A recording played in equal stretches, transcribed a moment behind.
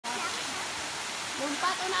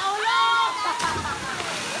Lumpat na ulit!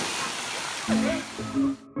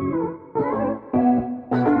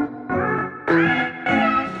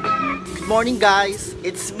 Good morning guys,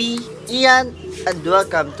 it's me, Ian, and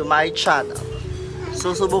welcome to my channel.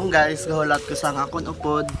 So subong guys, gahulat ko sa akong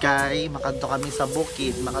upod kay makanto kami sa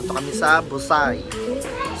bukid, makanto kami sa Busay.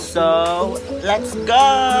 So, let's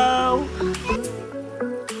go!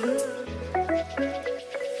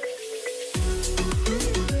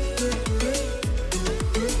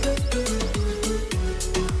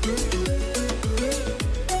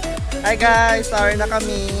 Hi guys, sorry na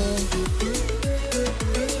kami.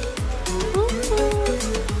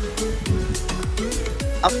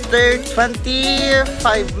 After 25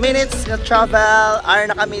 minutes na travel,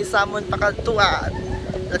 ay na kami sa Muntakaltuan.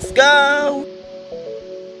 Let's go!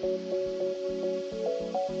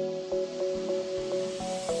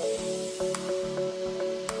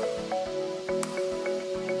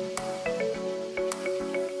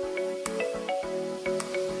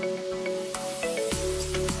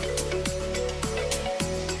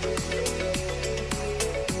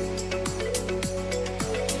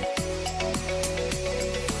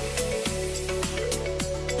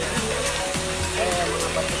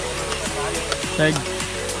 Third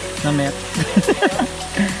na met.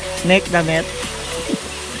 Neck na met.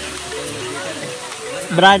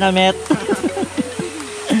 Bra na met.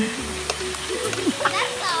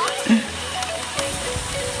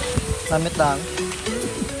 Namit lang.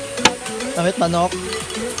 Namit manok.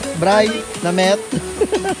 Bray na met.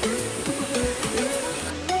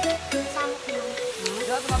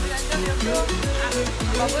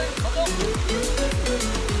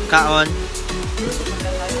 Kaon.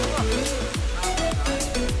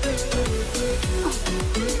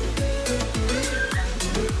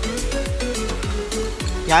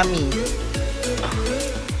 Yummy.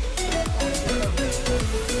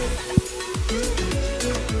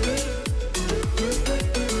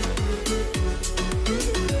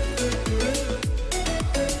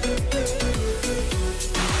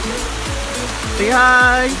 Say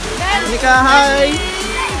hi. Nika, hi.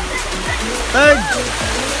 Third.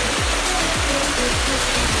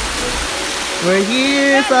 We're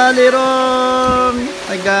here sa LERONG.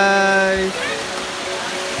 Hi guys.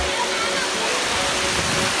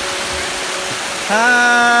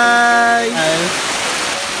 Hi! Hi!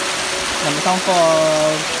 Namatang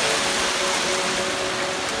fog.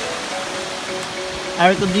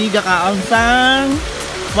 Ari ko di ka sang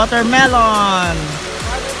watermelon.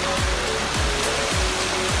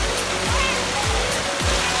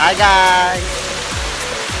 Hi guys!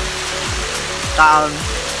 Kaon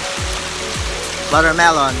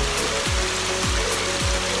watermelon.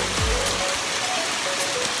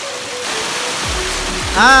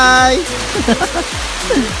 Hi!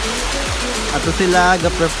 Ato sila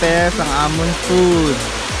ga-prepare sang amon food.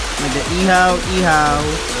 Nag-ihaw-ihaw.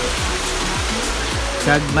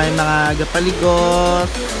 Kag may mga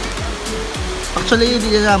gapaligos. Actually,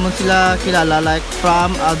 hindi naman sila kilala like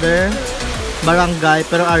from other barangay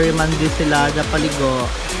pero ariman din sila gapaligo.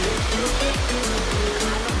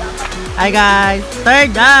 Hi guys!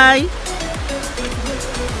 Third eye!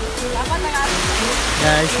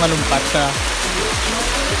 Guys, malumpat siya.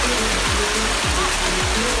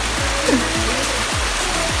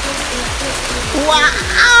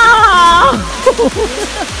 Wow!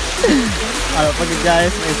 Ano pag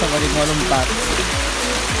guys, may isa pa rin malumpat.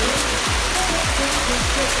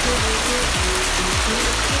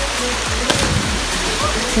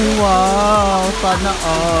 Wow! Sana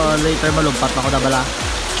all. Later malumpat ako na bala.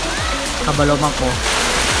 Kabalom ako.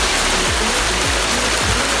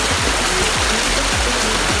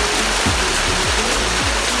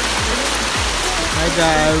 Hi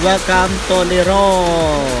guys, welcome to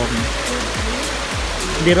LERONG.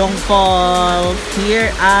 LERONG Falls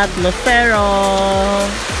here at Lucero.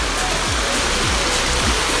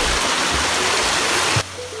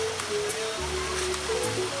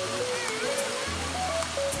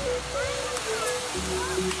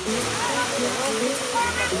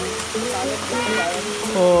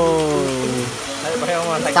 Oh,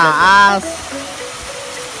 taas.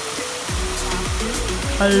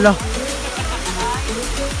 Hala.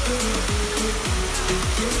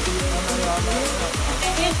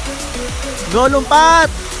 Go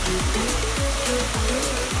lumpat!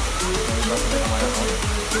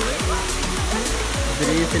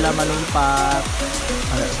 Diri sila malumpat.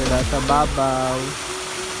 Wala sila sa babaw.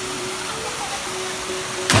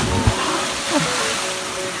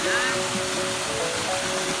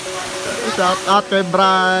 Shout out kay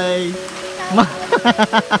Bray.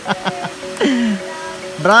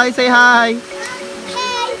 Bray, say hi.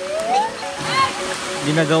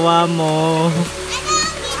 Ginagawa mo.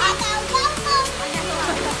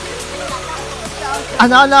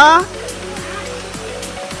 Ano?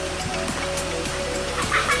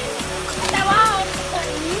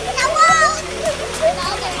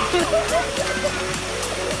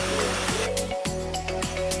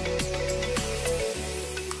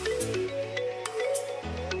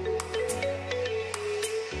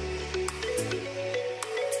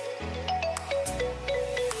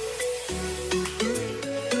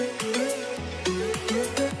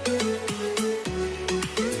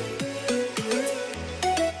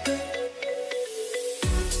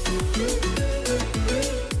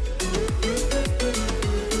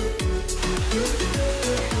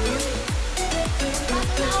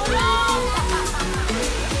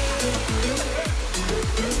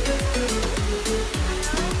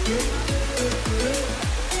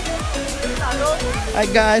 Hi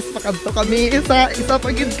guys, pakanto kami. Isa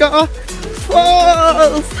pagid ka.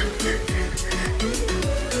 Falls!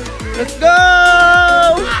 Let's go!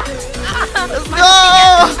 Let's go!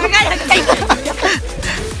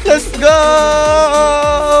 Let's go!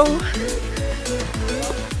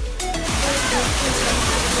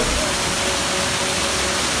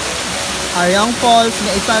 Ayang falls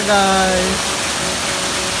na isa guys.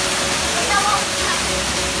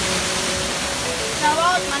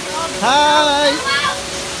 Hi!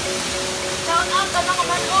 Shout out sa mga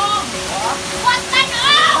manog! What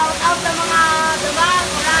manog? Shout out sa mga dabang!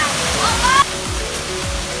 Alright!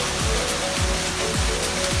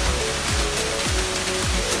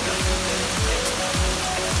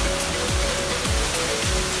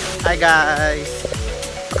 Hi guys!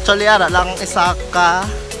 Actually ara lang isa ka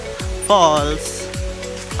falls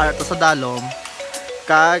ara to sa dalom.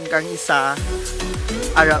 Kag ang isa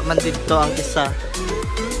ara man dito ang isa.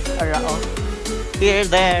 Ara oh. Here,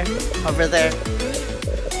 there, over there.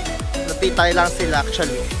 Napitay lang sila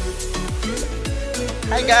actually.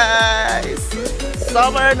 Hi guys!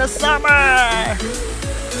 Summer na summer!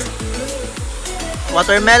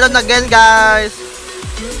 Watermelon again guys!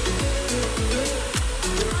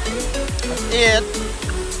 That's it!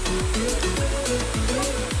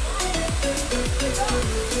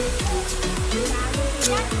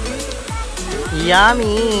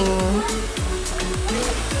 Yummy!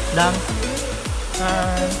 Dang!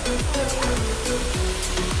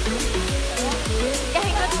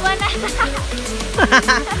 Kahit ko na.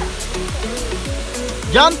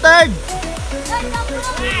 Jump third!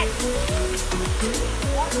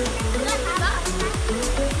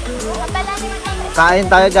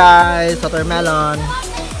 Kain tayo guys, watermelon.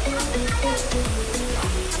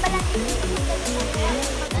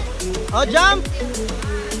 Oh, jump!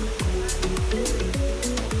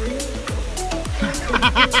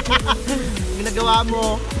 Ginagawa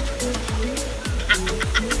mo.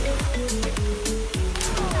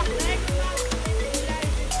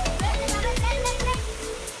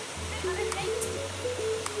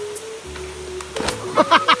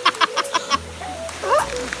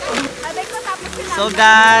 So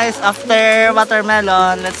guys, after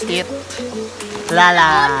watermelon, let's eat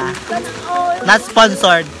Lala. Not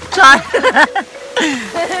sponsored. Char.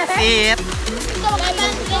 Eat.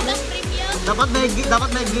 Dapat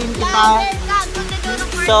may game kita.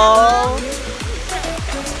 So,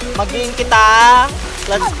 mag-game kita.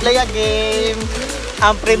 Let's play a game.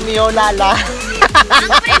 Ang premyo Lala.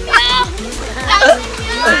 Ang premyo! Ang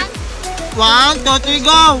premyo! 1, 2, 3,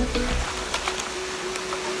 go!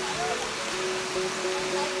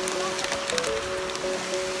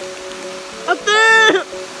 Ate!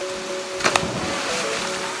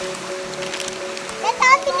 Ito,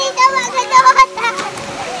 tinitawa ka doon.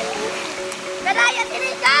 Dalaya,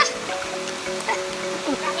 tinita!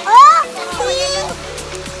 Oh!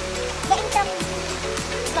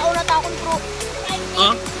 Nauna ta akong pro.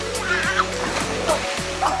 Oh?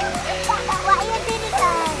 Waya,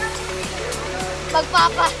 tinita.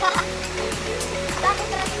 Magpapa.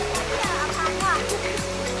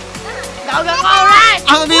 Alright!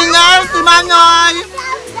 Ang winner, si Manoy!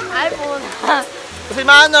 Ay po. Si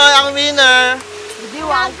Manoy, ang winner!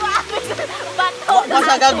 Diwang. Bato.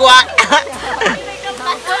 Basta gagwa!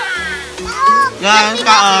 Yan,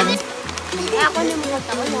 kaan. Ako ni mga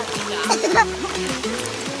tao na.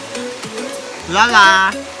 Lala!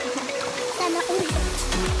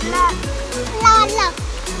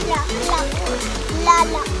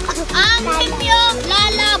 Lala. Ang premyo,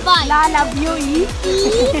 lalabay. Lalabyo eh.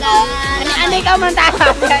 Ano ka man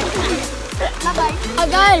tatapay? Labay.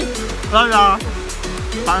 Agay. Lala!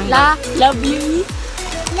 Labyo eh.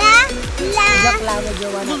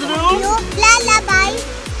 Lalabay.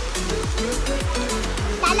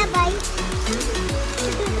 Lalabay.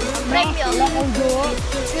 Premyo. Lakang duo.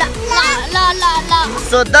 La.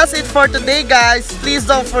 So that's it for today, guys. Please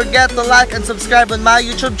don't forget to like and subscribe on my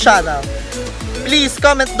YouTube channel. Please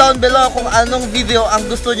comment down below kung anong video ang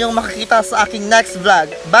gusto nyong makikita sa aking next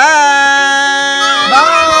vlog. Bye!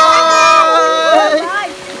 Bye!